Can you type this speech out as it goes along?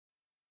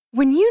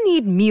When you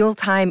need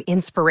mealtime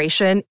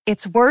inspiration,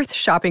 it's worth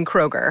shopping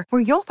Kroger,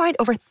 where you'll find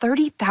over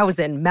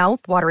 30,000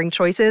 mouth-watering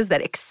choices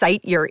that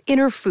excite your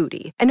inner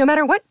foodie. And no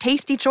matter what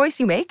tasty choice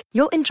you make,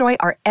 you'll enjoy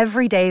our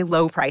everyday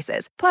low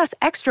prices, plus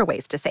extra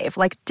ways to save,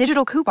 like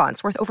digital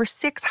coupons worth over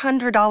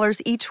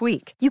 $600 each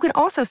week. You can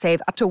also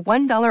save up to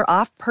 $1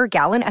 off per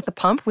gallon at the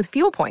pump with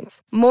fuel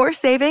points. More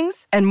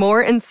savings and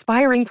more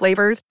inspiring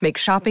flavors make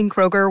shopping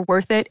Kroger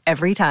worth it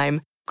every time.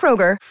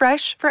 Kroger,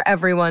 fresh for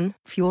everyone.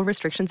 Fuel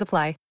restrictions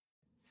apply.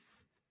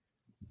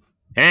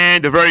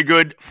 And a very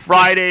good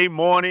Friday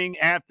morning,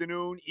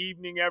 afternoon,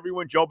 evening,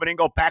 everyone. Joe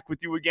Benigno back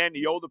with you again,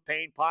 the Older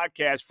Pain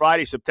Podcast,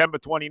 Friday, September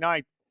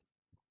 29th,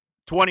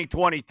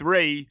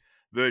 2023.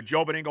 The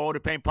Joe Benigno Older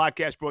Pain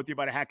Podcast brought to you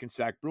by the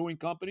Hackensack Brewing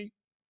Company.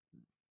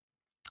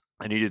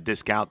 I need a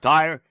discount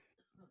tire.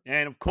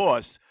 And, of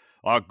course,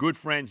 our good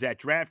friends at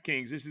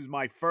DraftKings. This is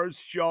my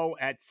first show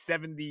at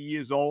 70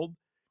 years old.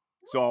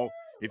 So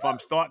if I'm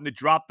starting to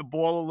drop the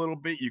ball a little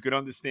bit, you can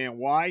understand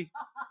why.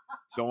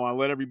 So I want to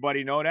let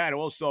everybody know that.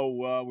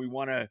 Also, we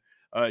want to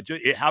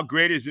how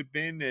great has it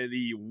been,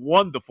 the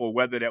wonderful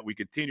weather that we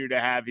continue to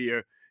have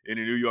here in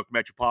the New York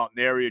metropolitan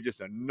area.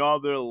 Just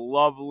another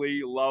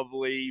lovely,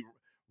 lovely,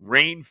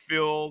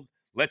 rain-filled,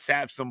 let's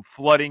have some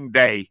flooding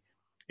day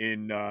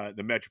in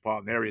the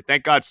metropolitan area.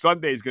 Thank God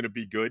Sunday is going to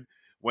be good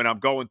when I'm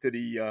going to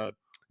the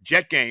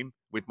Jet game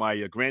with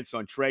my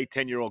grandson, Trey,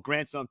 10-year-old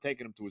grandson,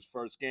 taking him to his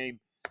first game.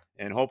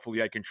 And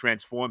hopefully I can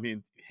transform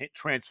him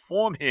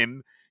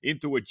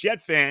into a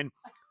Jet fan.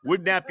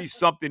 Wouldn't that be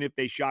something if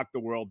they shock the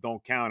world?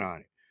 Don't count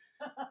on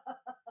it.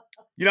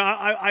 You know,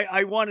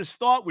 I want to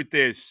start with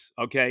this,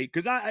 okay?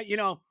 Because,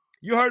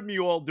 you heard me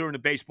all during the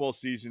baseball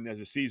season, as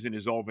the season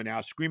is over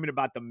now, screaming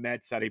about the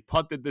Mets, how they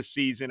punted the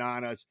season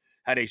on us,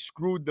 how they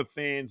screwed the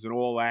fans and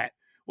all that.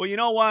 Well, you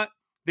know what?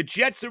 The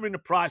Jets are in the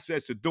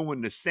process of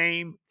doing the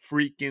same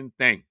freaking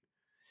thing.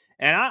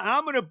 And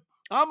I'm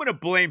gonna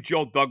blame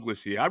Joe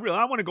Douglas here. I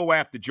want to go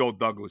after Joe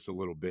Douglas a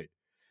little bit,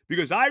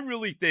 because I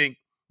really think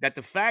that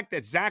the fact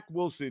that Zach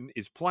Wilson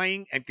is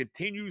playing and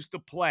continues to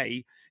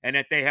play, and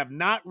that they have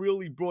not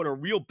really brought a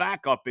real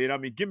backup in. I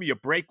mean, give me a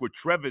break with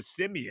Trevor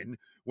Siemian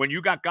when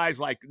you got guys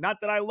like, not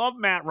that I love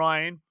Matt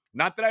Ryan,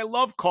 not that I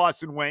love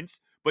Carson Wentz,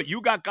 but you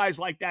got guys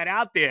like that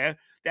out there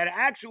that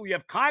actually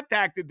have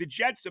contacted the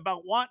Jets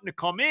about wanting to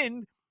come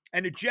in,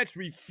 and the Jets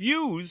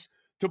refuse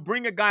to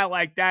bring a guy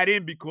like that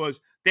in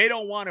because they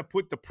don't want to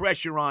put the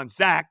pressure on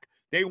Zach.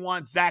 They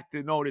want Zach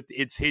to know that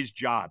it's his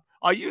job.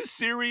 Are you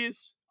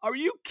serious? Are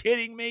you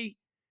kidding me?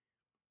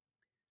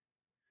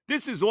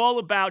 This is all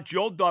about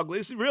Joe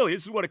Douglas.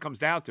 This is what it comes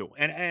down to.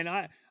 And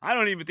I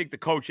don't even think the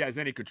coach has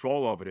any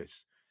control over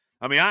this.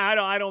 I mean,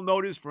 I don't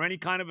know this for any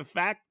kind of a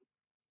fact,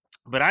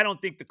 but I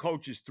don't think the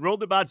coach is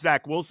thrilled about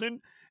Zach Wilson,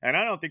 and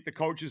I don't think the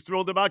coach is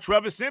thrilled about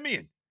Trevor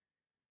Siemian.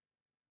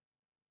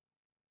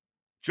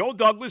 Joe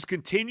Douglas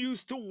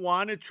continues to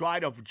want to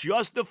try to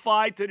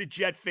justify to the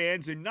Jet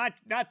fans, and not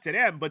to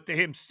them, but to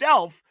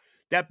himself,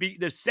 that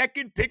the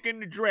second pick in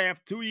the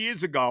draft 2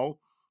 years ago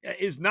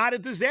is not a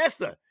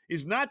disaster,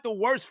 is not the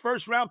worst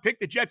first-round pick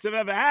the Jets have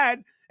ever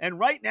had. And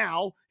right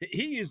now,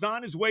 he is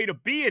on his way to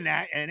being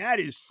that, and that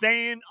is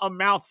saying a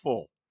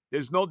mouthful.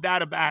 There's no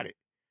doubt about it.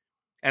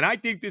 And I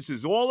think this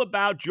is all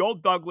about Joe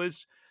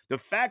Douglas, the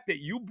fact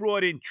that you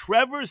brought in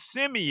Trevor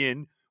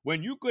Siemian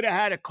when you could have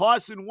had a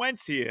Carson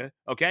Wentz here,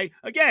 okay?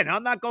 Again,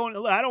 I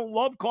don't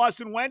love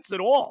Carson Wentz at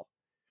all.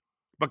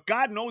 But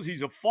God knows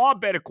he's a far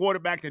better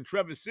quarterback than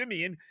Trevor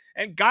Siemian,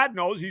 and God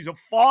knows he's a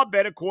far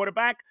better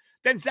quarterback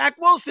than Zach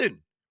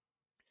Wilson.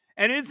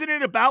 And isn't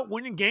it about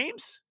winning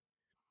games?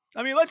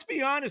 I mean, let's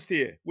be honest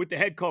here with the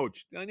head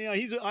coach. You know,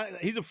 he's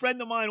a friend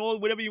of mine, or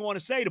whatever you want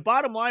to say. The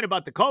bottom line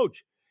about the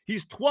coach,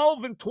 he's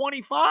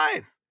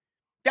 12-25.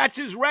 That's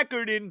his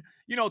record in,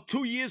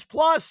 2 years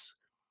plus.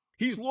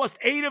 He's lost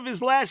 8 of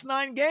his last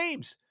 9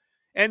 games.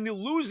 And the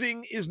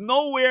losing is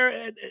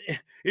nowhere.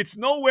 It's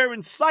nowhere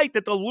in sight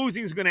that the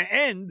losing is going to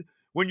end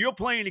when you're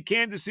playing the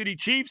Kansas City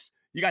Chiefs.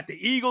 You got the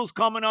Eagles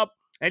coming up,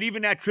 and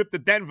even that trip to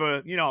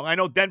Denver. I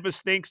know Denver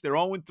stinks. They're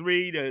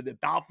 0-3. The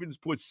Dolphins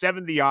put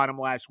 70 on them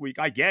last week.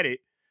 I get it.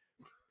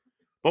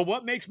 But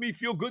what makes me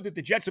feel good that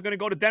the Jets are going to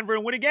go to Denver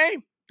and win a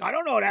game? I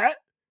don't know that.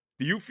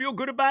 Do you feel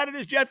good about it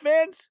as Jet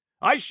fans?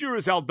 I sure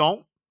as hell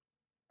don't.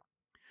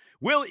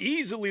 We're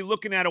easily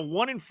looking at a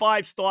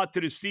 1-5 start to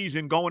the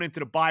season going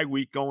into the bye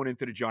week, going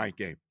into the Giant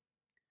game.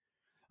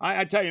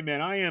 I tell you,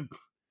 man,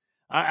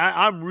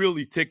 I'm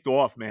really ticked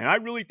off, man. I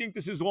really think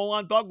this is all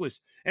on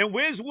Douglas. And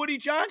where's Woody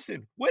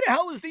Johnson? Where the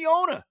hell is the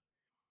owner?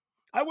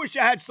 I wish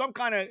I had some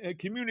kind of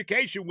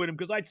communication with him,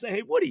 because I'd say,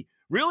 hey, Woody,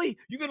 really?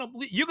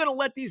 You're gonna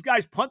let these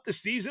guys punt the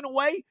season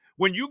away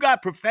when you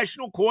got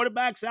professional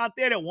quarterbacks out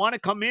there that want to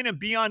come in and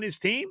be on his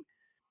team,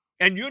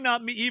 and you're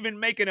not even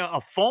making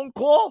a phone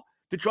call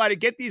to try to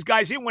get these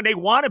guys in when they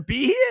want to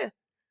be here?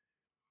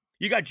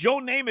 You got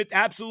Joe Namath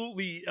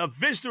absolutely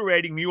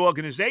eviscerating the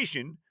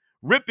organization,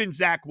 ripping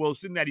Zach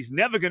Wilson that he's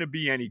never going to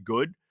be any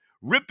good,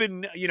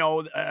 ripping,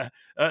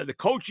 the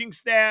coaching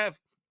staff,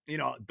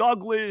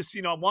 Douglas,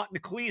 wanting to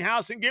clean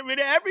house and get rid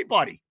of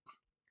everybody.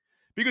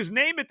 Because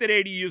Namath at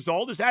 80 years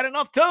old has had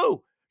enough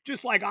too,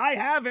 just like I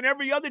have and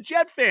every other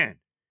Jet fan.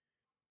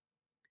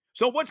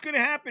 So what's going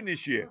to happen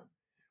this year?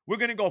 We're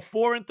going to go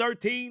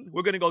 4-13.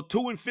 We're going to go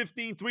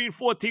 2-15,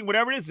 3-14,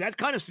 whatever it is. That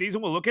kind of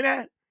season we're looking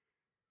at.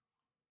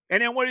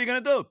 And then what are you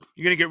going to do?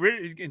 You're going to get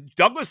rid of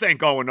Douglas ain't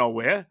going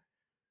nowhere.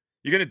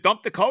 You're going to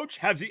dump the coach?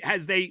 Have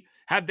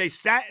they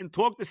sat and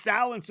talked to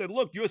Sal and said,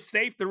 look, you're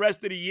safe the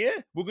rest of the year?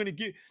 We're going to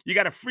give you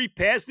got a free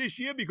pass this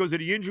year because of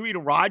the injury to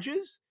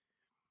Rodgers?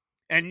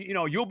 And,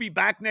 you'll be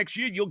back next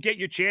year. You'll get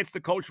your chance to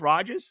coach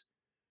Rodgers.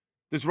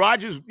 Does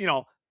Rodgers,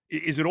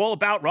 is it all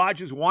about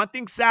Rodgers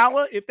wanting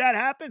Salah if that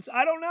happens?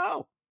 I don't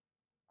know.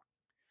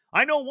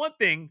 I know one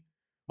thing.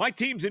 My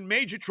team's in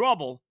major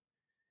trouble,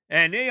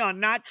 and they are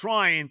not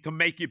trying to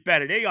make it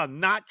better. They are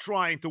not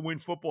trying to win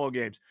football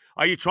games.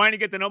 Are you trying to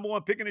get the number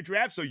one pick in the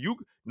draft so you,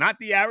 not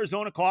the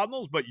Arizona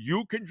Cardinals, but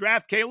you can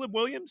draft Caleb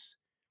Williams?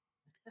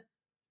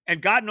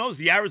 And God knows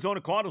the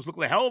Arizona Cardinals look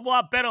a hell of a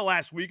lot better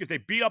last week if they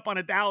beat up on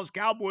the Dallas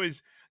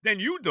Cowboys than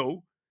you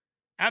do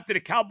after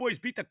the Cowboys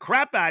beat the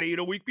crap out of you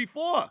the week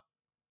before.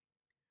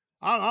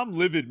 I'm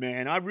livid,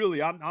 man.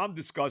 I'm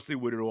disgusted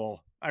with it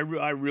all. I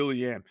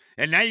really am.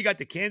 And now you got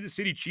the Kansas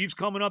City Chiefs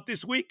coming up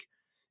this week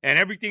and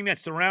everything that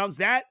surrounds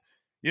that.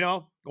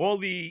 All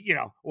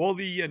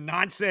the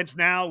nonsense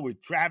now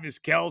with Travis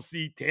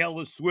Kelce,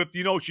 Taylor Swift.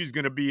 She's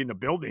going to be in the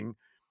building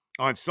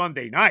on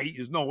Sunday night.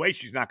 There's no way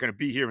she's not going to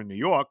be here in New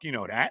York. You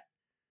know that.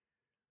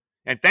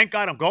 And thank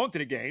God I'm going to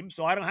the game,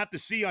 so I don't have to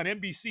see on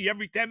NBC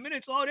every 10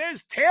 minutes, oh,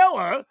 there's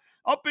Taylor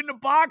up in the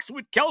box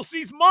with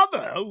Kelsey's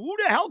mother. Who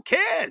the hell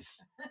cares?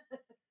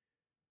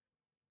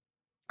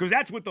 Because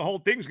that's what the whole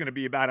thing's going to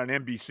be about on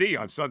NBC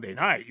on Sunday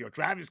night.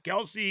 Travis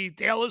Kelce,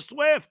 Taylor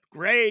Swift.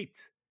 Great.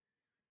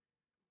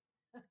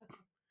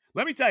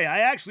 Let me tell you, I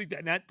actually,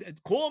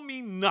 call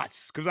me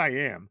nuts, because I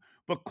am,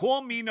 but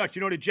call me nuts.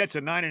 The Jets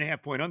are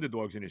 9.5-point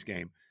underdogs in this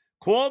game.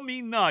 Call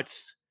me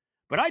nuts.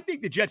 But I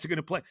think the Jets are going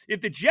to play.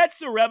 If the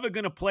Jets are ever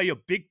going to play a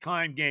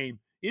big-time game,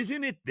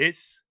 isn't it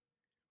this?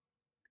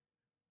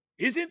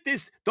 Isn't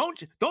this?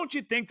 Don't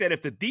you think that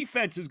if the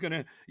defense is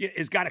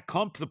got to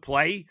come to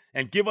play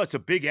and give us a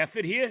big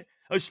effort here,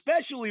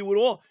 especially with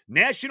all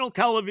national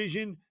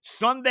television,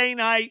 Sunday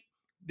night,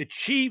 the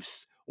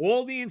Chiefs,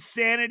 all the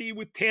insanity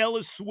with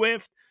Taylor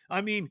Swift.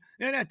 I mean,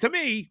 to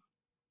me,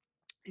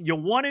 you're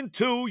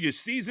 1-2, your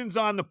season's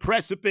on the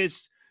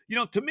precipice.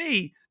 To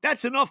me,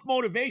 that's enough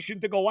motivation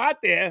to go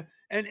out there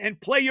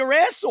and play your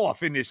ass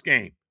off in this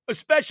game,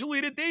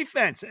 especially the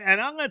defense. And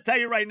I'm going to tell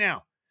you right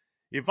now,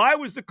 if I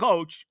was the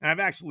coach, and I've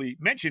actually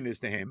mentioned this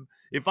to him,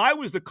 if I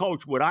was the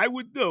coach, what I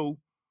would do,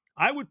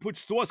 I would put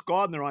Sauce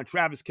Gardner on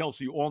Travis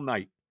Kelce all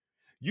night.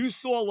 You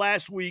saw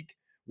last week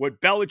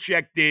what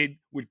Belichick did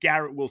with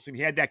Garrett Wilson.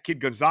 He had that kid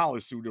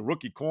Gonzalez, the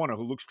rookie corner,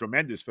 who looks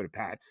tremendous for the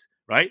Pats,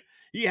 right?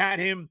 He had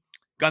him.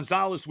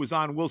 Gonzalez was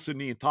on Wilson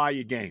the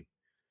entire game.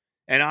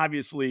 And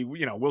obviously,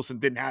 Wilson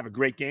didn't have a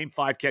great game,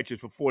 5 catches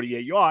for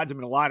 48 yards. I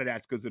mean, a lot of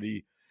that's because of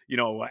the,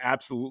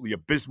 absolutely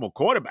abysmal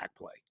quarterback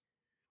play.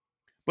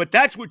 But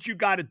that's what you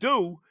got to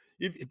do.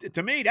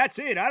 To me, that's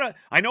it.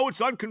 I know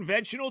it's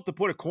unconventional to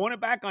put a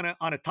cornerback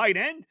on a tight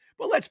end,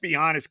 but let's be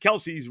honest,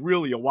 Kelce's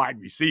really a wide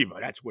receiver.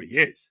 That's what he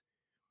is.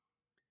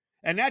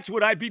 And that's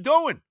what I'd be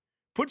doing.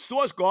 Put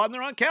Sauce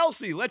Gardner on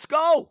Kelce. Let's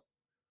go.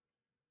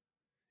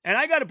 And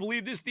I got to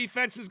believe this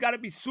defense has got to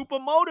be super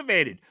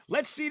motivated.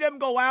 Let's see them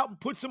go out and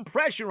put some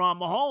pressure on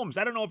Mahomes.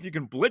 I don't know if you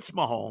can blitz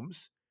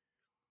Mahomes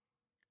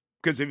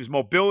because of his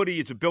mobility,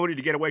 his ability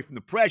to get away from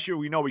the pressure.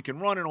 We know he can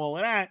run and all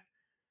of that.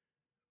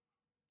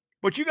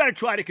 But you got to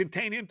try to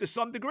contain him to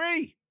some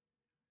degree.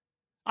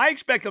 I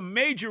expect a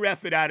major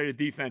effort out of the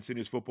defense in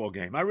this football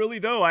game. I really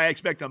do. I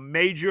expect a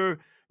major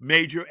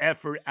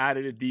effort out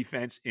of the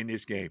defense in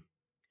this game.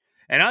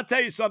 And I'll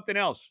tell you something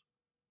else.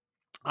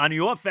 On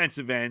the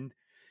offensive end,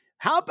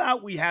 how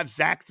about we have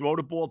Zach throw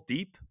the ball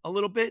deep a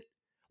little bit?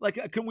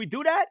 Like, can we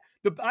do that?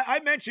 I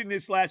mentioned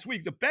this last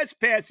week. The best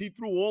pass he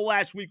threw all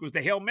last week was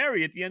the Hail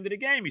Mary at the end of the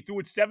game. He threw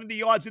it 70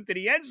 yards into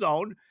the end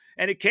zone,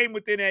 and it came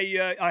within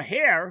a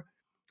hair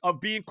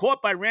of being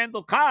caught by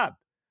Randall Cobb.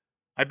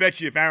 I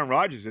bet you if Aaron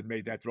Rodgers had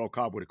made that throw,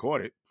 Cobb would have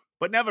caught it.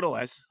 But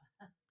nevertheless,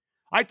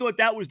 I thought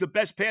that was the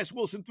best pass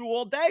Wilson threw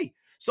all day.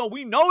 So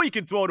we know he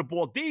can throw the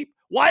ball deep.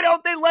 Why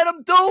don't they let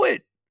him do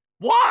it?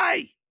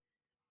 Why?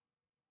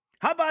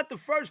 How about the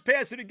first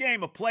pass of the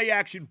game, a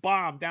play-action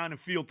bomb down the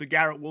field to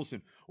Garrett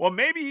Wilson? Or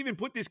maybe even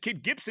put this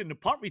kid Gibson, the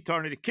punt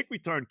returner, the kick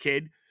return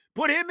kid,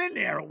 put him in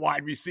there at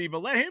wide receiver.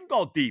 Let him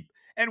go deep.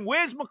 And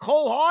where's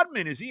McCole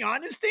Hardman? Is he on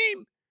this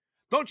team?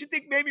 Don't you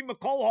think maybe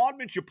McCole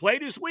Hardman should play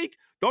this week?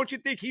 Don't you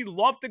think he'd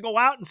love to go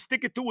out and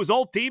stick it to his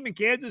old team in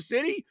Kansas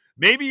City?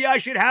 Maybe I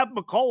should have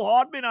McCole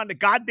Hardman on the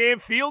goddamn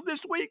field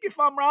this week if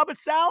I'm Robert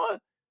Saleh?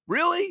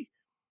 Really?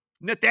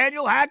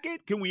 Nathaniel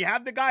Hackett? Can we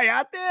have the guy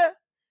out there?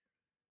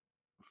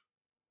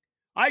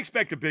 I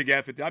expect a big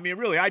effort. I mean,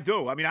 really, I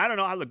do. I mean, I don't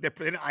know.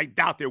 I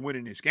doubt they're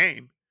winning this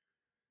game.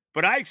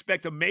 But I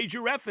expect a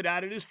major effort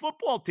out of this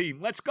football team.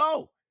 Let's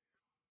go.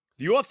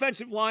 The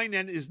offensive line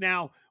then is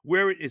now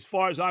where, as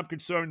far as I'm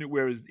concerned,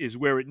 where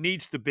it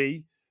needs to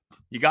be.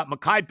 You got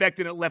Mekhi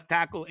Becton at left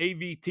tackle,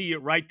 AVT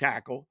at right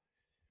tackle.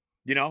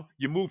 You know,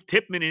 you move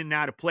Tippmann in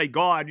now to play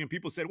guard. You know,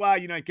 people said, well,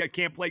 you know, he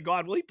can't play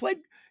guard. Well, he played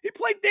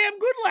damn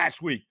good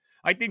last week.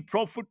 I think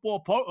Pro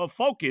Football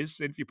Focus,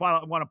 and if you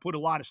probably want to put a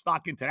lot of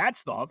stock into that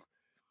stuff,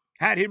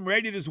 had him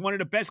rated as one of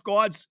the best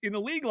guards in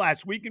the league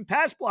last week in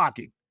pass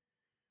blocking.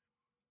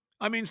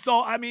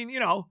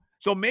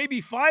 So maybe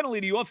finally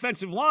the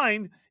offensive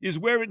line is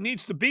where it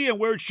needs to be and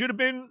where it should have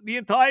been the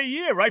entire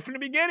year, right from the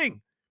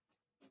beginning.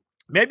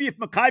 Maybe if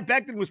Mekhi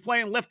Becton was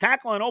playing left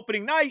tackle on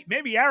opening night,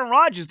 maybe Aaron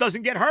Rodgers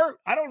doesn't get hurt.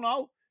 I don't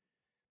know.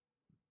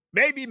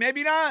 Maybe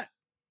not.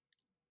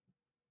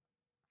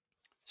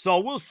 So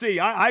we'll see.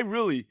 I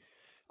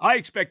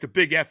expect a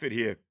big effort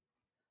here.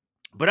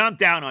 But I'm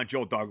down on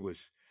Joe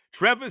Douglas.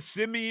 Trevor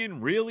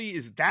Siemian, really?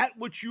 Is that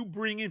what you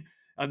bring in?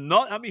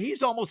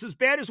 He's almost as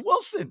bad as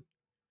Wilson.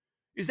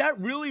 Is that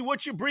really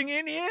what you bring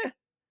in here?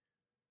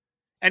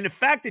 And the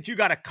fact that you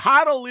got to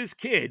coddle this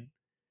kid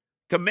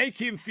to make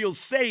him feel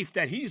safe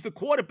that he's the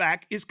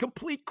quarterback is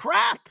complete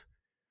crap.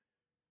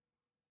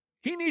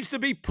 He needs to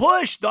be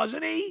pushed,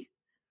 doesn't he?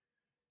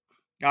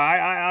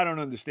 I don't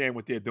understand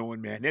what they're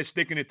doing, man. They're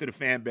sticking it to the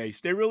fan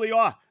base. They really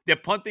are. They're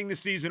punting the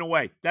season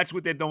away. That's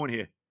what they're doing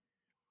here.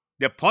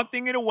 They're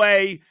punting it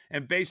away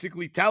and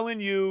basically telling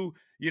you,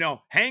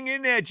 hang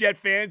in there, Jet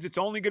fans. It's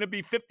only going to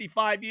be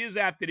 55 years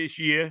after this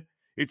year.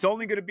 It's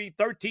only going to be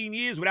 13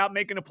 years without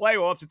making the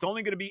playoffs. It's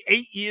only going to be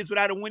 8 years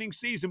without a winning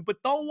season.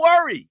 But don't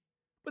worry.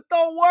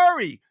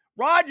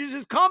 Rodgers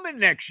is coming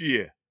next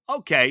year.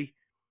 Okay.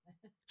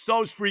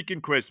 So's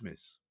freaking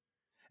Christmas.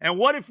 And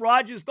what if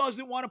Rodgers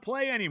doesn't want to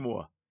play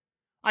anymore?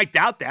 I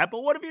doubt that,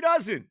 but what if he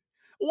doesn't?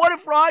 What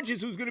if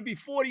Rodgers, who's going to be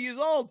 40 years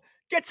old,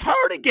 gets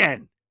hurt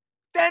again?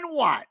 Then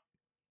what?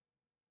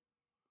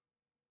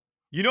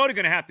 They're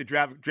going to have to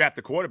draft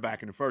a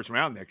quarterback in the first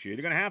round next year.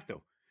 They're going to have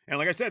to. And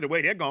like I said, the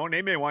way they're going,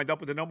 they may wind up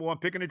with the number one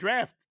pick in the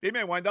draft. They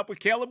may wind up with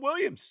Caleb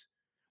Williams.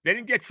 They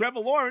didn't get Trevor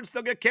Lawrence.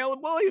 They'll get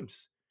Caleb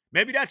Williams.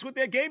 Maybe that's what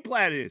their game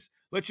plan is.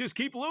 Let's just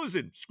keep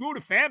losing. Screw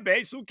the fan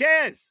base. Who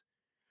cares?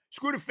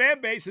 Screw the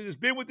fan base that has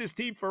been with this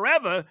team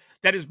forever,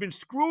 that has been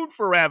screwed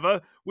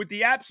forever with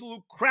the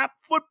absolute crap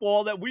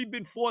football that we've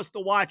been forced to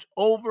watch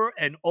over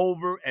and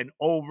over and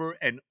over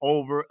and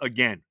over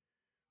again.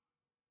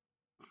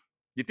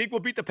 You think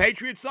we'll beat the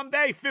Patriots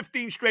someday?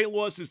 15 straight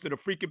losses to the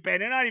freaking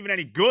Patriots. They're not even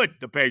any good,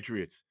 the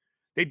Patriots.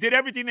 They did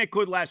everything they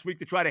could last week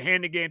to try to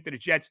hand the game to the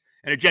Jets,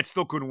 and the Jets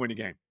still couldn't win the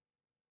game.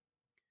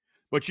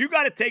 But you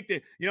got to take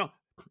and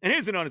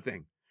here's another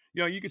thing.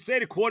 You could say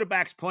the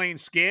quarterback's playing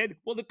scared.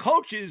 Well, the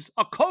coaches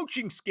are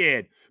coaching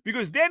scared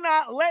because they're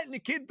not letting the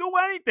kid do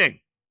anything.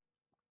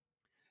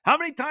 How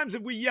many times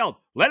have we yelled,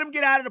 let him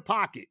get out of the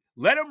pocket,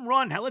 let him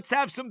run, let's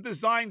have some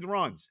designed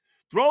runs,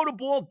 throw the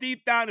ball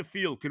deep down the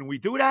field. Can we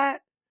do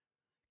that?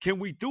 Can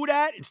we do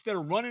that instead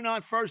of running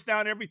on first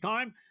down every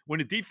time when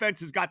the defense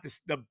has got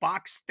the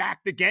box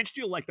stacked against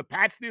you like the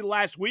Pats did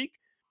last week?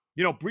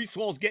 Breece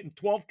Hall's getting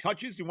 12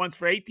 touches. He runs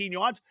for 18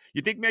 yards.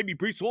 You think maybe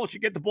Breece Hall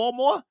should get the ball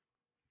more?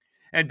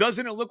 And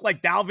doesn't it look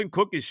like Dalvin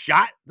Cook is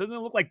shot? Doesn't it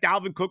look like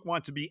Dalvin Cook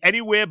wants to be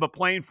anywhere but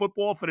playing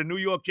football for the New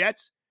York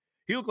Jets?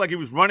 He looked like he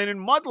was running in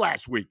mud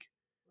last week.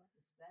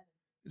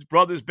 His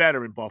brother's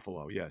better in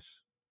Buffalo,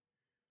 yes.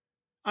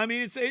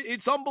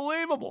 It's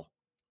unbelievable.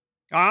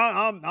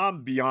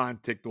 I'm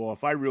beyond ticked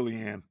off. I really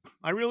am.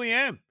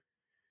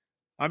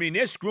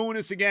 They're screwing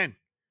us again.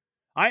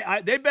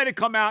 They better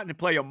come out and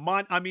play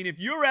if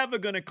you're ever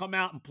going to come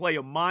out and play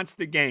a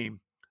monster game,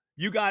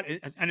 you got,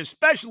 and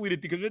especially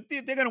because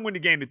they're going to win the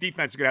game, the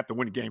defense is going to have to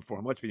win the game for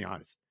them. Let's be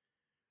honest.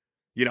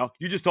 You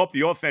just hope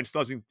the offense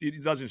doesn't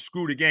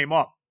screw the game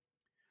up.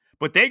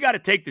 But they got to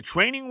take the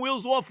training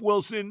wheels off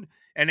Wilson,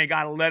 and they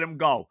got to let him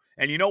go.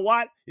 And you know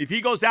what? If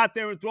he goes out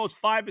there and throws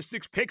 5 or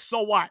 6 picks,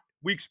 so what?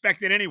 We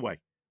expect it anyway.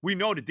 We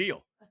know the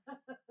deal.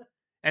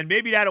 And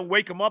maybe that'll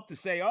wake him up to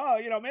say,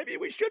 maybe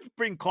we should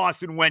bring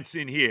Carson Wentz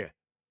in here.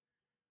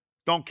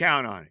 Don't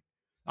count on it.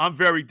 I'm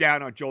very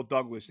down on Joe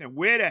Douglas. And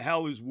where the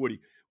hell is Woody?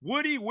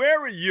 Woody, where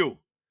are you?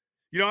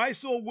 I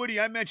saw Woody.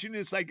 I mentioned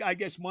this, I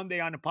guess, Monday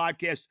on the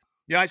podcast.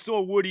 I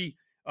saw Woody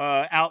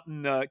out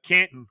in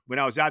Canton when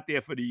I was out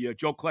there for the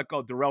Joe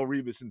Klecko, Darrelle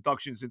Revis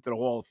inductions into the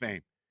Hall of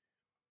Fame.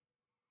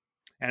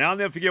 And I'll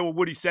never forget what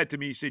Woody said to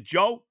me. He said,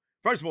 Joe,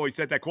 first of all, he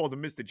said I called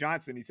him Mr.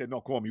 Johnson. He said,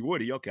 no, call me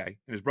Woody. Okay.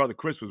 And his brother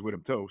Chris was with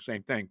him too.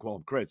 Same thing. Call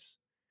him Chris.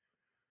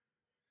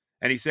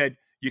 And he said,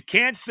 you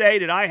can't say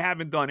that I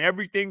haven't done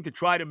everything to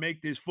try to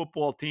make this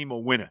football team a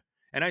winner.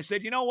 And I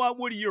said, you know what,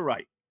 Woody, you're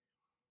right.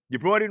 You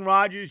brought in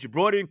Rodgers. You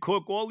brought in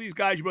Cook. All these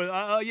guys.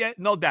 Yeah,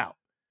 no doubt.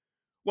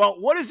 Well,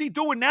 what is he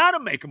doing now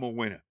to make him a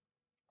winner?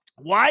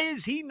 Why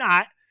is he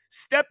not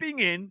stepping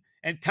in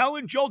and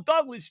telling Joe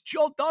Douglas,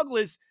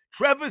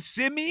 Trevor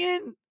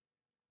Siemian?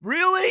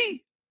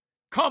 Really?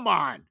 Come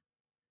on.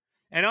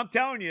 And I'm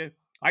telling you,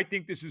 I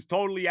think this is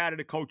totally out of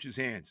the coach's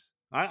hands.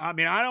 I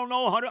don't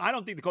know. I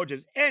don't think the coach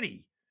has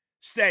any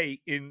say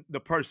in the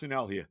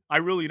personnel here. I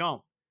really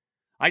don't.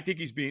 I think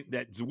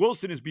that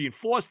Wilson is being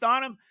forced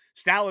on him.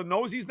 Stalin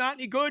knows he's not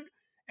any good.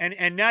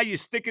 And now you're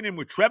sticking him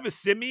with Trevor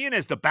Siemian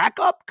as the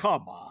backup?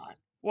 Come on.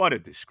 What a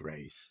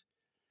disgrace.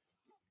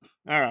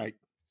 All right.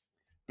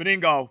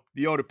 Beningo,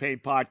 the Oda Pain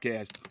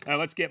podcast. Now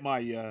let's get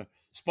my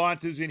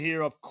sponsors in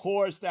here. Of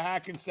course, the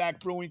Hackensack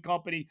Brewing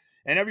Company.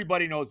 And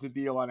everybody knows the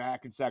deal on the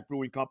Hackensack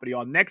Brewing Company.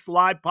 Our next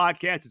live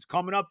podcast is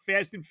coming up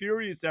fast and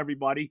furious,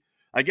 everybody.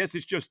 I guess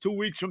it's just 2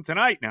 weeks from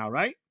tonight now,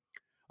 right?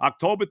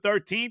 October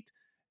 13th,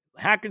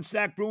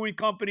 Hackensack Brewing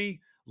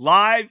Company,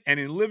 live and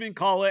in living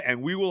color.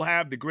 And we will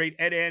have the great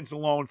Ed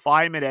Anzalone,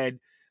 Fireman Ed.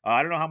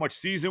 I don't know how much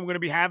season we're going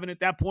to be having at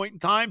that point in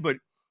time, but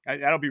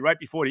that'll be right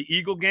before the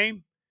Eagle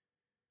game.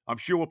 I'm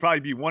sure we'll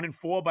probably be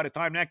 1-4 by the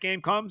time that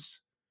game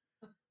comes.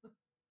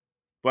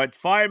 But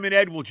Fireman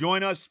Ed will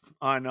join us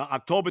on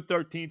October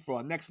 13th for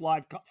our next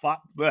live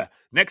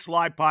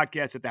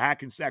podcast at the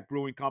Hackensack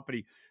Brewing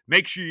Company.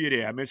 Make sure you're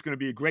there. I mean, it's going to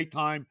be a great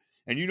time.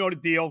 And you know the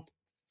deal.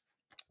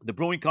 The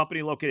brewing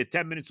company located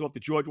 10 minutes off the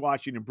George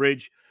Washington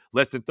Bridge,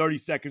 less than 30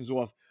 seconds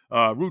off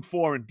Route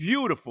 4 in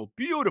beautiful,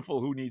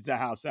 beautiful Who Needs a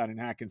House out in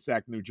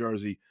Hackensack, New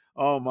Jersey.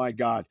 Oh, my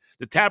God.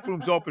 The tap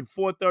room's open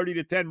 4:30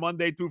 to 10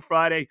 Monday through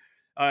Friday.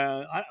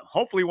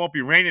 Hopefully it won't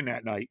be raining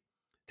that night.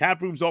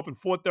 Tap room's open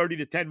 4:30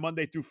 to 10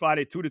 Monday through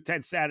Friday, 2 to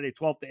 10 Saturday,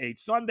 12 to 8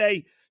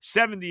 Sunday,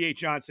 78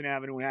 Johnson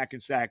Avenue in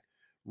Hackensack,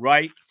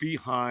 right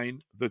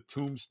behind the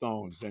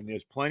Tombstones. And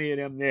there's plenty of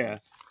them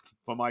there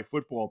for my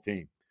football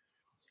team.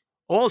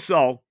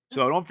 Also,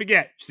 so don't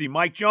forget, see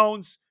Mike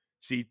Jones,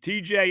 see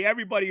TJ,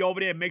 everybody over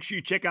there. Make sure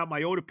you check out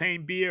my Oda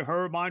Pain beer,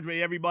 Herb, Andre,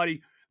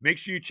 everybody. Make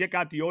sure you check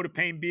out the Oda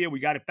Pain beer. We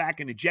got it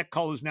back in the jet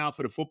colors now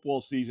for the football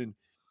season.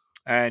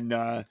 And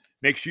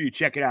make sure you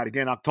check it out.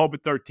 Again, October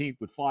 13th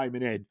with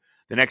Fireman Ed,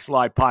 the next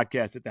live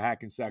podcast at the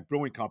Hackensack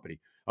Brewing Company.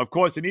 Of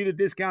course, I need a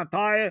discount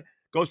tire.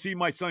 Go see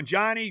my son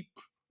Johnny.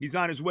 He's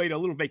on his way to a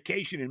little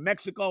vacation in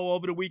Mexico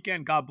over the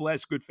weekend. God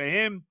bless. Good for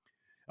him.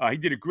 He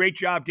did a great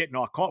job getting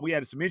our car. We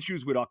had some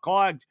issues with our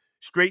car.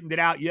 Straightened it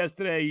out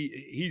yesterday.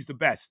 He's the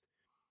best.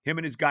 Him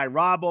and his guy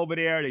Rob over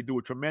there, they do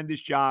a tremendous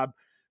job.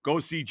 Go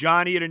see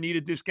Johnny at Anita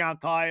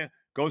Discount Tire.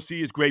 Go see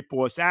his great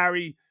boss,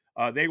 Harry.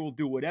 They will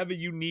do whatever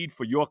you need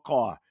for your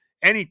car.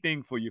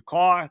 Anything for your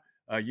car.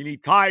 You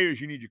need tires.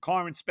 You need your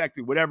car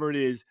inspected. Whatever it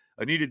is,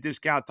 Anita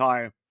Discount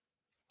Tire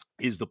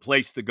is the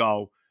place to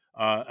go.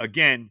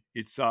 Again,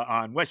 it's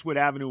on Westwood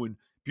Avenue in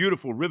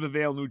beautiful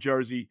Rivervale, New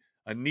Jersey.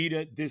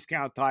 Anita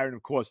Discount Tire. And,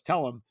 of course,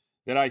 tell them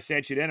that I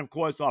sent you. Then, of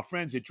course, our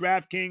friends at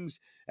DraftKings,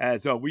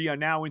 as we are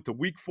now into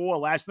Week 4.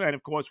 Last night,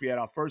 of course, we had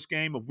our first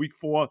game of Week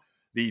 4.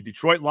 The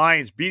Detroit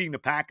Lions beating the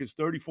Packers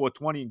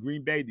 34-20 in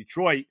Green Bay.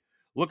 Detroit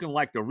looking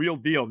like the real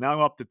deal.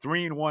 Now up to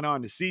 3-1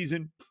 on the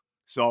season.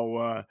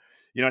 So,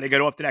 they got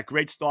off to that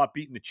great start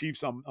beating the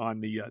Chiefs on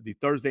the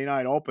Thursday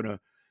night opener.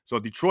 So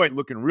Detroit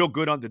looking real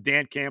good under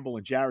Dan Campbell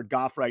and Jared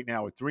Goff right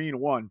now at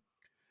 3-1.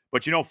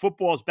 But,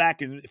 football's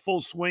back in full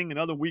swing.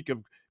 Another week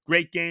of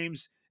great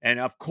games. And,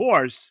 of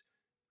course,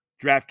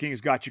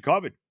 DraftKings got you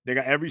covered. They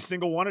got every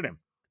single one of them.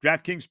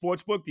 DraftKings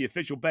Sportsbook, the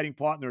official betting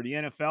partner of the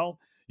NFL.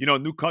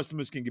 New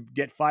customers can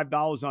bet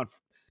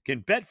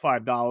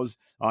 $5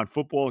 on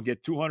football and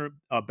get $200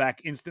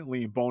 back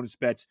instantly in bonus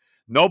bets.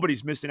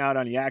 Nobody's missing out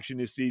on the action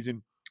this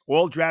season.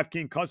 All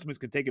DraftKings customers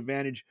can take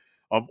advantage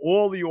of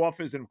all the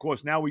offers. And, of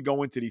course, now we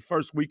go into the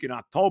first week in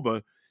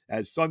October,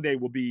 as Sunday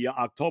will be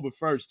October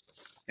 1st,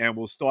 and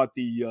we'll start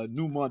the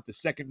new month, the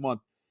second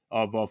month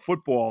of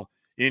football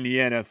in the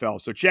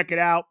NFL. So check it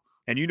out.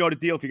 And you know the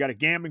deal. If you got a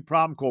gambling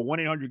problem, call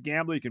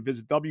 1-800-GAMBLER. You can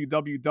visit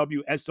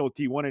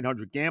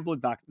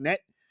www.SOT1-800-GAMBLER.net.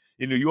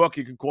 In New York,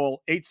 you can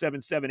call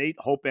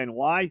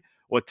 877-8-HOPE-NY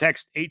or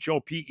text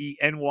HOPENY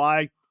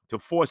to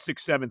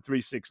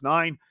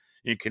 467-369.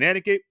 In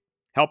Connecticut,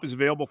 help is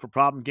available for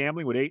problem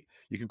gambling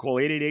you can call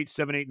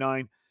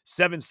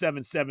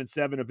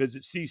 888-789-7777 or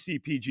visit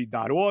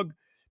ccpg.org.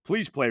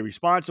 Please play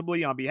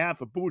responsibly. On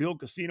behalf of Boot Hill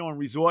Casino and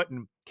Resort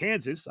in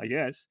Kansas, I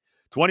guess,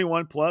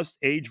 21 plus,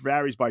 age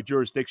varies by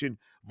jurisdiction,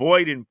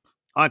 void in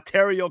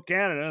Ontario,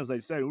 Canada. As I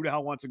said, who the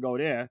hell wants to go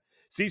there?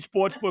 See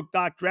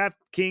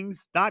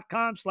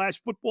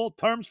sportsbook.draftkings.com/football.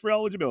 Terms for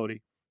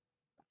eligibility.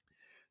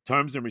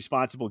 Terms and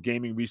responsible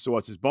gaming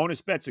resources.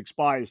 Bonus bets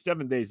expire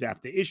 7 days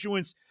after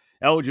issuance.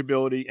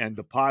 Eligibility and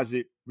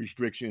deposit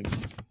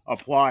restrictions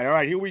apply. All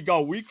right, here we go.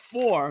 Week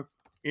 4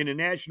 in the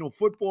National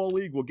Football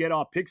League. We'll get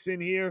our picks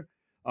in here.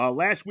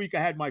 Last week,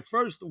 I had my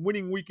first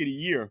winning week of the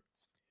year.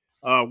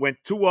 Went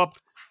 2 up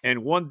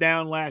and 1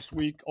 down last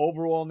week.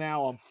 Overall,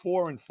 now I'm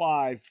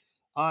 4-5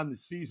 on the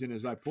season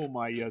as I pull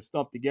my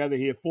stuff together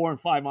here.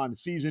 4-5 on the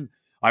season.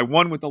 I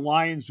won with the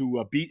Lions,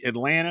 who beat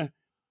Atlanta.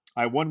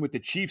 I won with the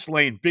Chiefs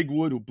laying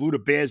Bigwood, who blew the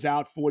Bears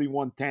out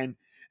 41-10.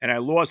 And I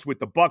lost with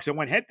the Bucks. I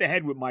went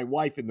head-to-head with my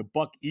wife in the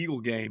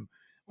Buck-Eagle game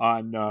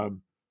on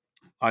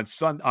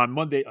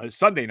Monday,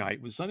 Sunday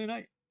night. Was it Sunday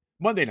night?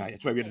 Monday night.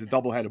 That's right. We had the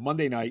doubleheader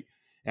Monday night.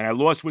 And I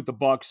lost with the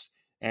Bucks,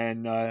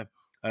 and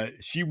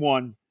she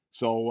won.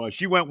 So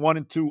she went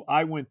 1-2.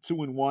 I went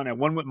 2-1. I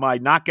won with my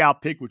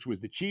knockout pick, which was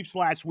the Chiefs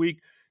last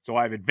week. So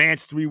I've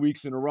advanced 3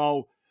 weeks in a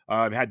row.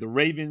 I've had the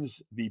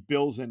Ravens, the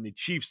Bills, and the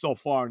Chiefs so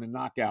far in the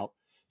knockout.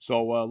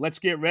 So let's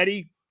get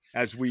ready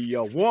as we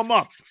warm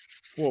up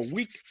for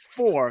Week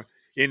 4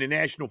 in the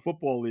National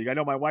Football League. I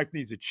know my wife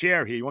needs a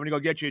chair here. You want me to go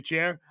get you a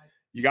chair?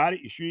 You got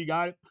it? You sure you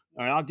got it?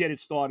 All right, I'll get it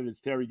started as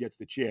Terry gets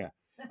the chair.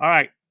 All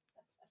right.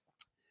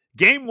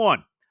 Game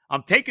 1.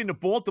 I'm taking the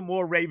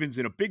Baltimore Ravens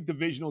in a big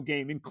divisional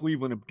game in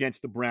Cleveland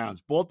against the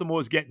Browns.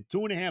 Baltimore's getting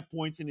 2.5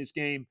 points in this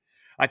game.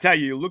 I tell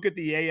you, look at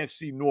the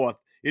AFC North.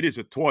 It is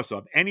a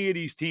toss-up. Any of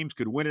these teams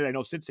could win it. I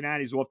know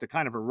Cincinnati's off to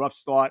kind of a rough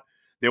start.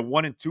 They're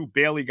 1-2,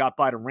 barely got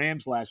by the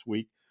Rams last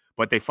week,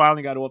 but they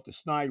finally got off the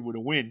snide with a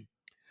win.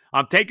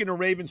 I'm taking the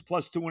Ravens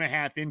plus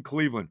 2.5 in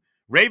Cleveland.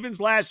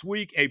 Ravens last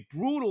week, a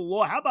brutal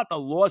loss. How about the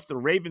loss the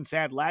Ravens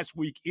had last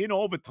week in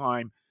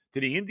overtime to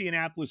the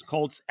Indianapolis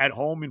Colts at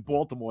home in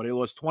Baltimore? They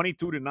lost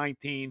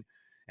 22-19. And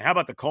how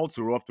about the Colts,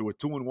 who are off to a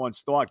 2-1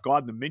 start?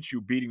 Gardner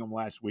Minshew beating them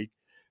last week.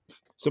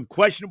 Some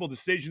questionable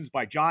decisions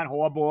by John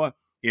Harbaugh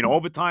in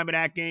overtime of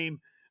that game.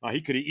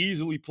 He could have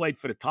easily played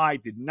for the tie,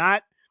 did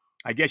not.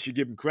 I guess you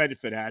give him credit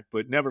for that,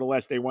 but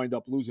nevertheless, they wind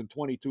up losing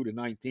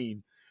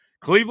 22-19.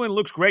 Cleveland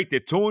looks great.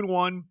 They're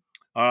 2-1.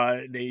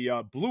 They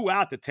blew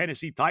out the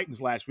Tennessee Titans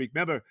last week.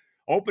 Remember,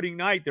 opening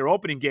night, their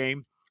opening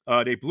game,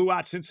 they blew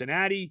out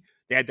Cincinnati.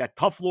 They had that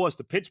tough loss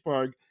to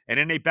Pittsburgh, and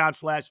then they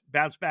bounced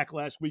back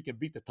last week and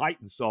beat the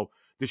Titans. So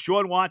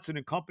Deshaun Watson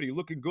and company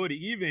looking good,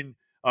 even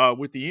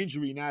with the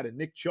injury now to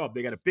Nick Chubb.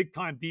 They got a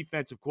big-time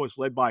defense, of course,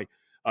 led by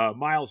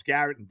Myles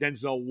Garrett and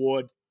Denzel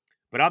Ward.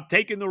 But I'm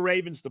taking the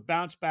Ravens to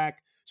bounce back.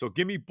 So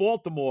give me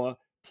Baltimore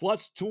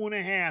plus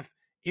 2.5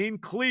 in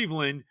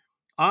Cleveland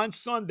on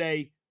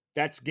Sunday.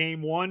 That's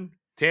game 1.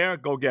 Tara,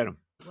 go get them.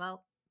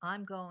 Well,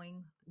 I'm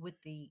going with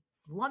the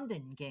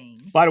London game.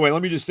 By the way,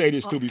 let me just say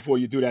this too before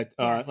you do that.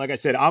 Yes. Like I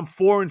said, I'm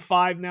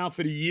 4-5 now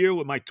for the year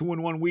with my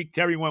 2-1 week.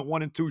 Terry went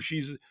 1-2.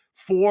 She's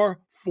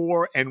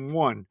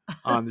 4-4-1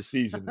 on the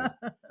season.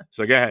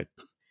 So go ahead.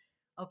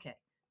 Okay.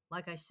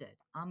 Like I said,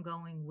 I'm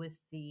going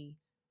with the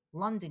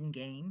London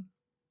game.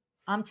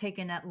 I'm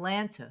taking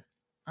Atlanta.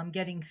 I'm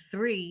getting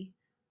 3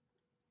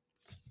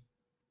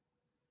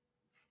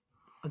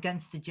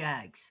 against the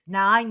Jags.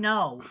 Now, I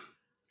know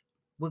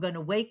we're going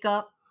to wake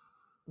up.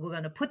 We're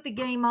going to put the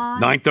game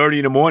on. 9:30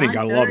 in the morning.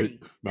 Gotta love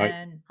it. Right.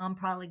 And I'm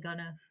probably going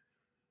to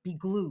be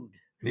glued.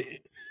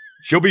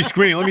 She'll be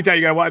screaming. Let me tell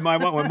you guys,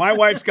 when my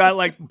wife's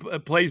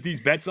got plays these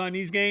bets on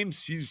these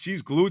games,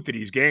 she's glued to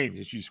these games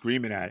and she's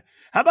screaming at it.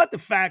 How about the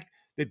fact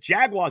that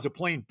Jaguars are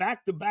playing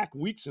back-to-back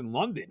weeks in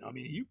London? I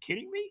mean, are you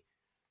kidding me?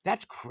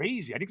 That's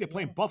crazy. I think they're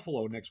playing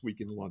Buffalo next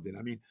week in London.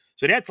 I mean,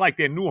 so that's like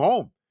their new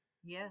home.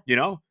 Yeah. You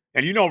know?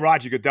 And you know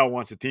Roger Goodell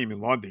wants a team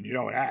in London. You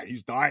know that.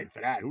 He's dying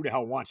for that. Who the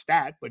hell wants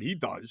that? But he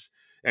does.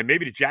 And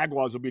maybe the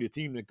Jaguars will be the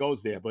team that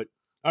goes there. But,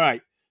 all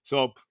right.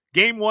 So,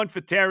 game 1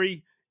 for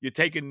Terry. You're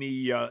taking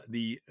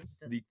the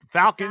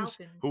Falcons,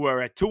 who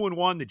are at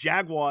 2-1. The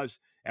Jaguars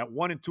at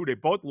 1-2. They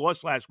both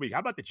lost last week. How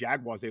about the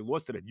Jaguars? They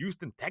lost to the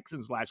Houston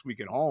Texans last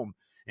week at home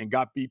and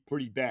got beat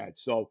pretty bad.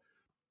 So,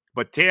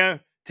 but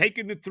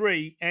taking the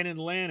 3 and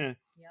Atlanta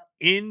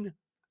in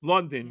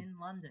London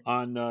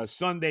on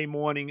Sunday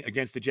morning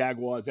against the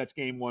Jaguars. That's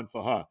game 1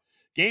 for her.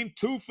 Game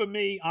 2 for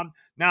me.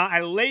 Now,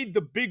 I laid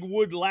the big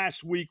wood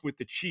last week with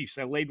the Chiefs.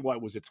 I laid,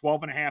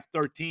 12.5,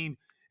 13,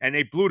 and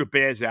they blew the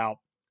Bears out.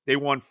 They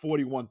won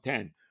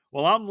 41-10.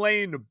 Well, I'm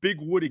laying the big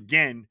wood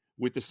again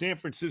with the San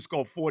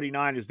Francisco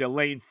 49ers. They're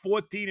laying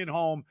 14 at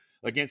home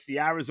against the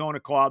Arizona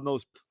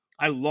Cardinals.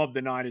 I love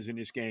the Niners in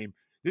this game.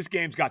 This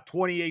game's got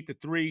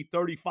 28-3,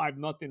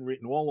 35-0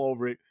 written all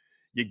over it.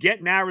 You're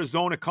getting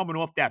Arizona coming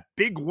off that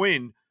big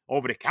win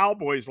over the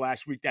Cowboys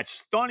last week, that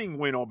stunning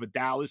win over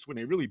Dallas when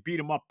they really beat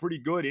them up pretty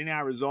good in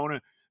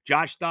Arizona.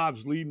 Josh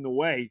Dobbs leading the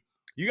way.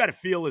 You got to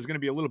feel there's going to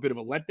be a little bit of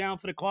a letdown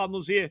for the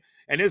Cardinals here,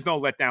 and there's no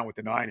letdown with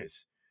the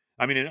Niners.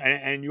 I mean,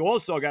 and you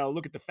also got to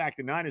look at the fact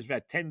the Niners have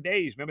had 10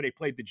 days. Remember, they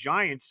played the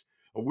Giants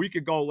a week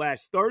ago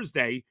last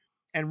Thursday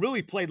and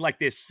really played like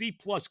their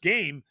C-plus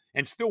game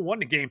and still won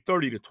the game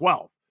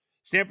 30-12.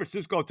 San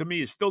Francisco, to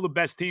me, is still the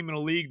best team in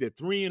the league. They're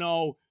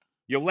 3-0.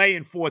 You're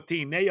laying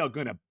 14. They are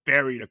going to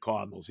bury the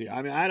Cardinals here.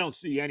 I mean, I don't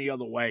see any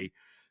other way.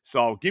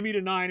 So give me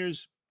the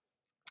Niners.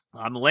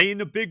 I'm laying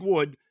the big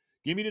wood.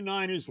 Give me the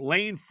Niners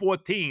laying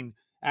 14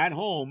 at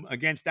home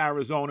against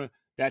Arizona.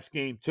 That's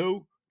game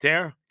 2.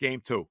 Tara,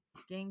 game 2.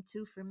 Game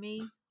 2 for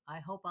me. I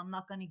hope I'm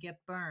not going to get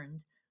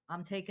burned.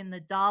 I'm taking the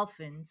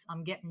Dolphins.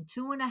 I'm getting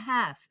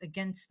 2.5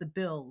 against the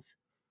Bills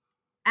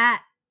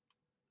at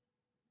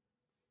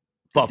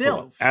Buffalo.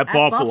 Bills. At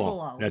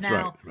Buffalo. That's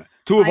now, right.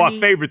 Two of our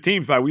favorite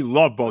teams. We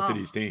love both of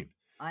these teams.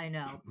 I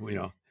know. You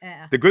know.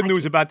 The good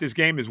news about this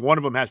game is one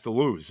of them has to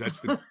lose. That's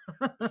the.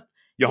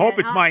 You hope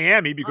it's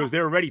Miami because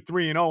they're already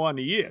 3-0 on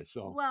the year.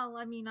 So. Well,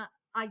 I mean,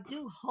 I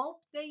do hope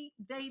they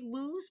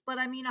lose, but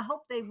I mean, I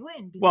hope they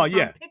win because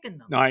I'm picking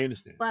them. No, I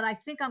understand. But I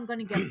think I'm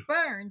going to get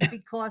burned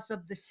because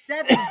of the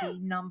 70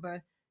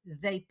 number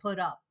they put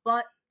up.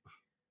 But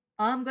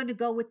I'm going to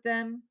go with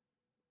them.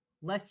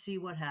 Let's see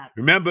what happens.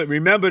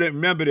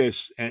 Remember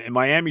this. And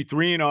Miami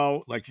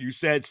 3-0, like you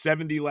said,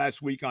 70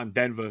 last week on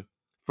Denver.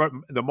 For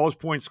the most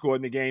points scored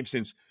in the game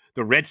since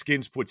the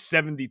Redskins put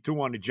 72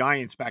 on the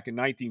Giants back in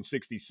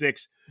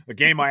 1966, a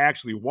game I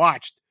actually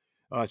watched.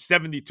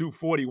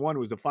 72-41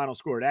 was the final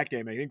score of that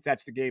game. I think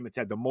that's the game that's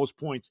had the most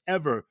points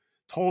ever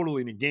total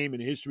in a game in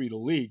the history of the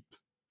league.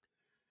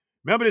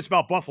 Remember this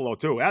about Buffalo,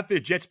 too. After the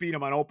Jets beat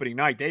them on opening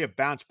night, they have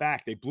bounced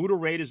back. They blew the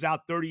Raiders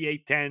out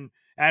 38-10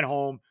 at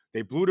home.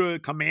 They blew the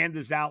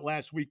Commanders out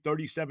last week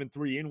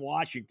 37-3 in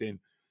Washington.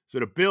 So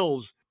the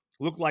Bills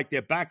look like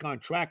they're back on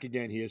track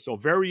again here. So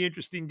very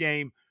interesting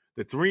game.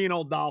 The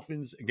 3-0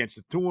 Dolphins against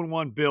the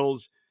 2-1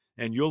 Bills.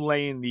 And you're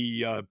laying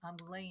the I'm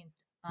laying.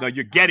 no,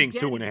 you're getting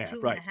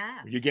 2.5, right?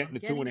 2.5. You're getting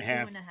the I'm getting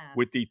 2.5 2.5.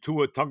 with the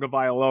Tua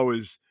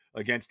Tagovailoas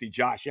against the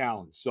Josh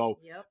Allen. So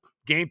Yep.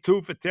 game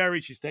 2 for Terry.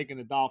 She's taking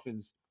the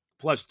Dolphins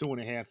plus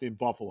 2.5 in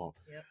Buffalo.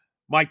 Yep.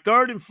 My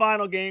third and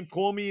final game,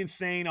 call me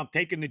insane. I'm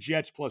taking the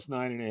Jets plus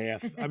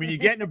 9.5. I mean, you're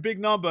getting a big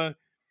number.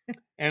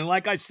 And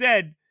like I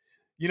said,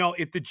 you know,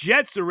 if the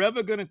Jets are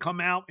ever going to come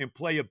out and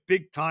play a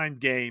big-time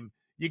game,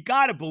 you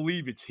got to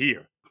believe it's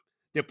here.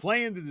 They're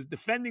playing the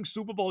defending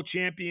Super Bowl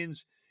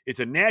champions. It's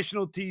a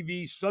national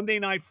TV Sunday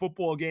night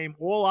football game.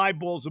 All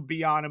eyeballs will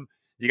be on them.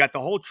 You got the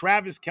whole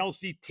Travis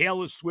Kelce,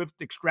 Taylor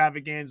Swift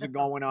extravaganza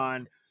going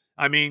on.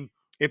 I mean,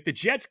 if the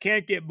Jets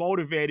can't get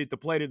motivated to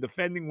play the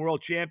defending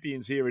world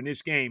champions here in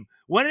this game,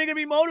 when are they going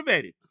to be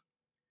motivated?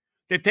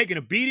 They've taken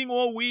a beating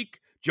all week.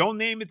 Joe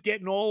Namath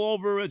getting all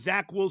over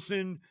Zach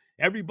Wilson.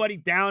 Everybody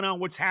down on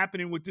what's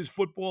happening with this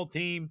football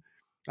team.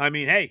 I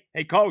mean, hey,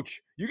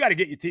 coach, you got to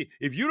get your team.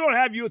 If you don't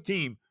have your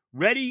team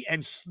ready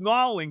and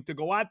snarling to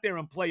go out there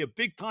and play a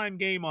big-time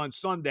game on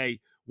Sunday,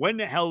 when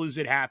the hell is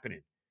it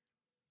happening?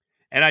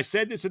 And I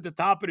said this at the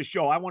top of the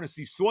show. I want to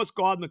see Sauce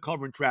Gardner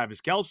covering Travis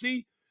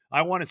Kelce.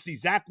 I want to see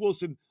Zach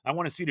Wilson. I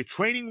want to see the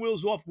training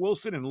wheels off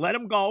Wilson and let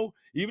him go.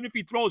 Even if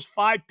he throws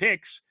 5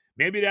 picks,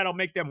 maybe that'll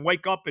make them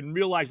wake up and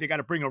realize they got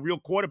to bring a real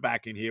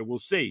quarterback in here. We'll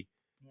see.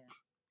 Yeah.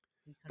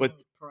 But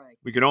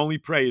we can only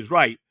pray is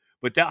right.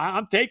 But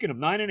I'm taking him.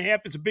 9.5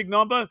 is a big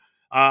number.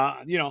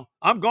 You know,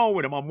 I'm going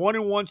with him. I'm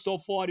 1-1 so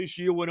far this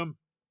year with him.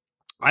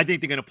 I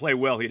think they're going to play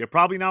well here. They're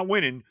probably not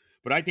winning,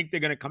 but I think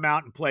they're going to come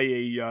out and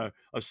play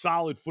a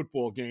solid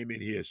football game in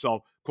here.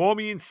 So call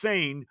me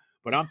insane,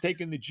 but I'm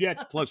taking the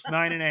Jets plus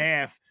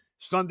 9.5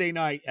 Sunday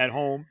night at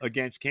home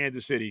against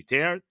Kansas City.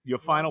 Tara, your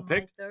final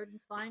pick? My third and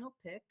final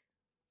pick.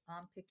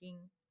 I'm picking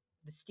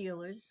the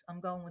Steelers. I'm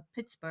going with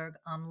Pittsburgh.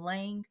 I'm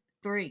laying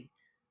 3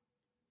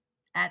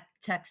 at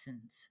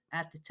Texans.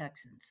 At the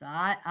Texans.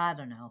 I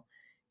don't know.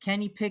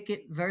 Kenny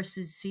Pickett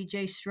versus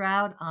C.J.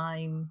 Stroud.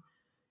 I'm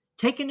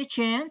taking a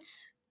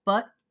chance,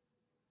 but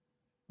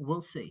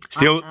we'll see.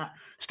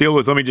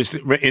 Steelers, let me just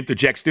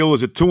interject.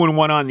 Steelers are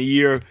 2-1 on the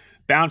year.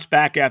 Bounced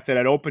back after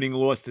that opening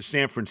loss to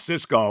San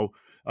Francisco.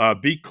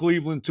 Beat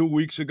Cleveland 2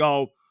 weeks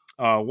ago.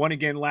 Won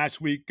again last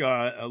week.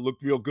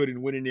 Looked real good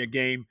in winning their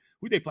game.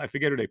 Who they play? I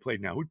forget who they played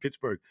now. Who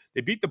Pittsburgh?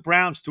 They beat the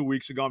Browns 2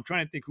 weeks ago. I'm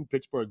trying to think who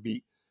Pittsburgh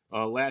beat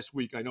last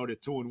week. I know they're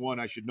 2-1.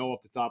 I should know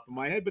off the top of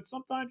my head, but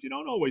sometimes you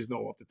don't always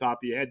know off the top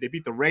of your head. They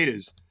beat the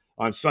Raiders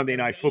on Sunday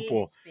Night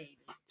Football.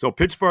 So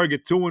Pittsburgh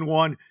at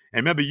 2-1. And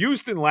remember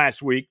Houston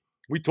last week.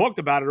 We talked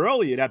about it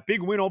earlier, that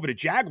big win over the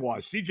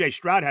Jaguars. C.J.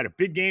 Stroud had a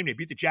big game. They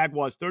beat the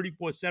Jaguars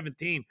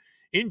 34-17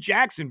 in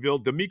Jacksonville.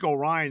 DeMeco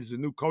Ryans, the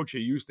new coach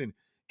of Houston,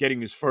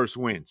 getting his first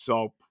win.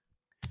 So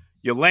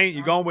you're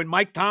going with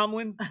Mike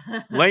Tomlin,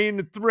 laying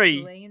the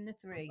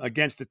 3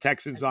 against the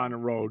Texans on the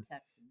road.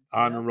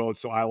 The road,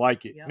 so I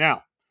like it. Yep.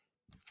 Now,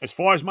 as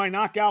far as my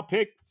knockout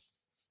pick,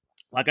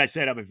 like I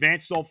said, I've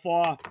advanced so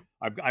far.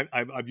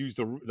 I've used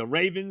the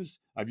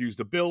Ravens. I've used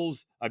the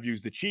Bills. I've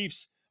used the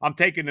Chiefs. I'm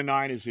taking the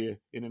Niners here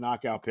in the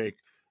knockout pick.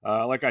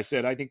 Like I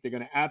said, I think they're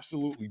going to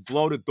absolutely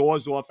blow the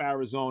doors off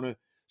Arizona.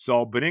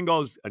 So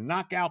Beningo's a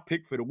knockout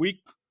pick for the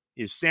week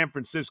is San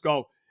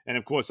Francisco. And,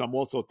 of course, I'm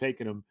also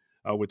taking them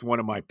with one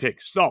of my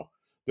picks. So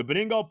the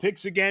Beningo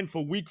picks again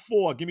for week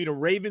 4. Give me the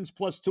Ravens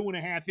plus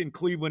 2.5 in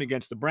Cleveland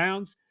against the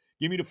Browns.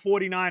 Give me the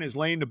 49ers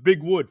laying the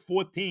big wood,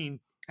 14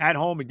 at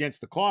home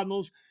against the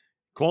Cardinals.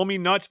 Call me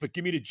nuts, but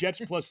give me the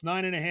Jets plus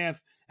 9.5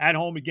 at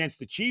home against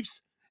the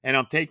Chiefs. And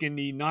I'm taking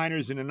the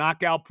Niners in the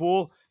knockout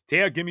pool.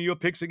 Tara, give me your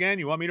picks again.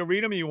 You want me to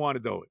read them or you want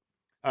to do it?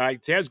 All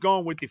right, Tara's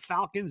going with the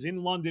Falcons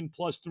in London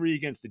plus 3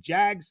 against the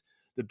Jags.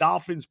 The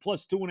Dolphins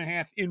plus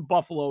 2.5 in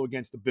Buffalo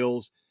against the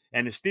Bills.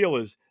 And the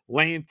Steelers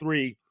laying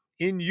 3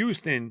 in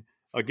Houston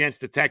against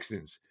the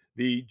Texans.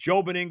 The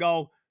Joe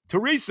Beningo,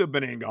 Teresa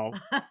Beningo,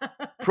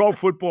 pro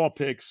football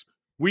picks,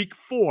 week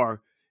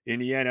 4 in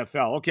the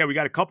NFL. Okay, we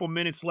got a couple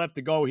minutes left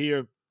to go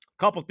here.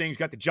 Couple things.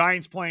 Got the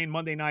Giants playing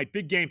Monday night.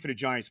 Big game for the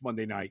Giants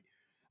Monday night.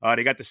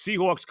 They got the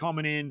Seahawks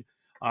coming in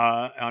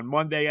on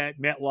Monday at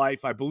MetLife.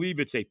 I believe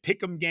it's a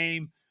pick'em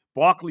game.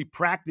 Barkley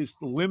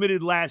practiced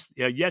limited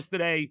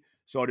yesterday,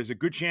 so there's a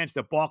good chance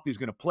that Barkley's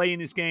going to play in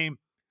this game.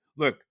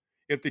 Look,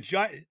 if the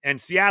Giants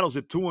and Seattle's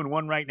at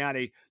 2-1 right now,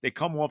 they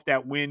come off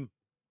that win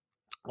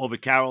over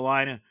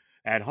Carolina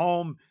at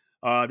home.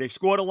 They've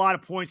scored a lot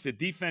of points. The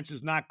defense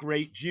is not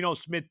great. Geno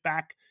Smith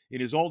back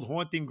in his old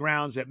haunting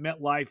grounds at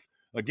MetLife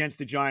against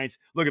the Giants.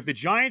 Look, if the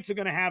Giants are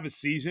going to have a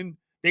season,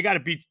 they got to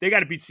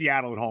beat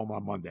Seattle at home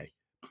on Monday,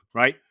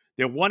 right?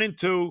 They're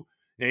 1-2.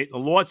 The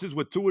losses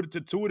were two of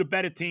the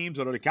better teams,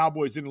 although the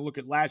Cowboys didn't look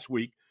at last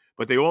week.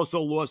 but they also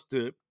lost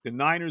to the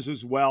Niners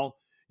as well.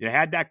 You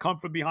had that come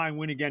from behind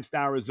win against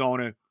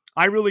Arizona.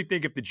 I really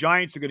think if the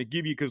Giants are going to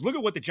give you, because look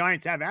at what the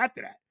Giants have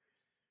after that.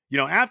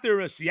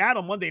 After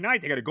Seattle Monday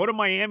night, they got to go to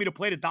Miami to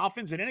play the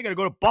Dolphins, and then they got to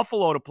go to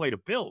Buffalo to play the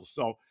Bills.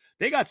 So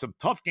they got some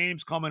tough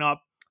games coming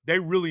up. They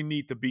really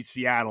need to beat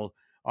Seattle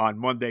on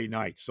Monday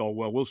night. So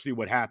we'll see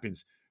what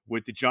happens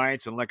with the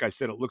Giants. And like I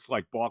said, it looks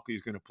like Barkley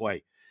is going to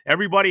play.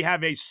 Everybody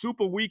have a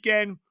super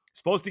weekend.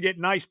 Supposed to get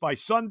nice by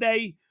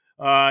Sunday.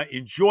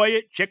 Enjoy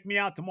it. Check me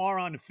out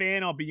tomorrow on The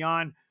Fan. I'll be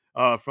on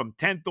from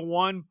 10 to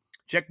 1.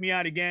 Check me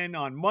out again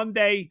on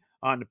Monday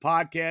on the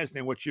podcast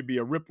and what should be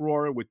a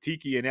rip-roarer with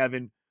Tiki and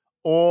Evan.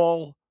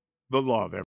 All the love, everybody.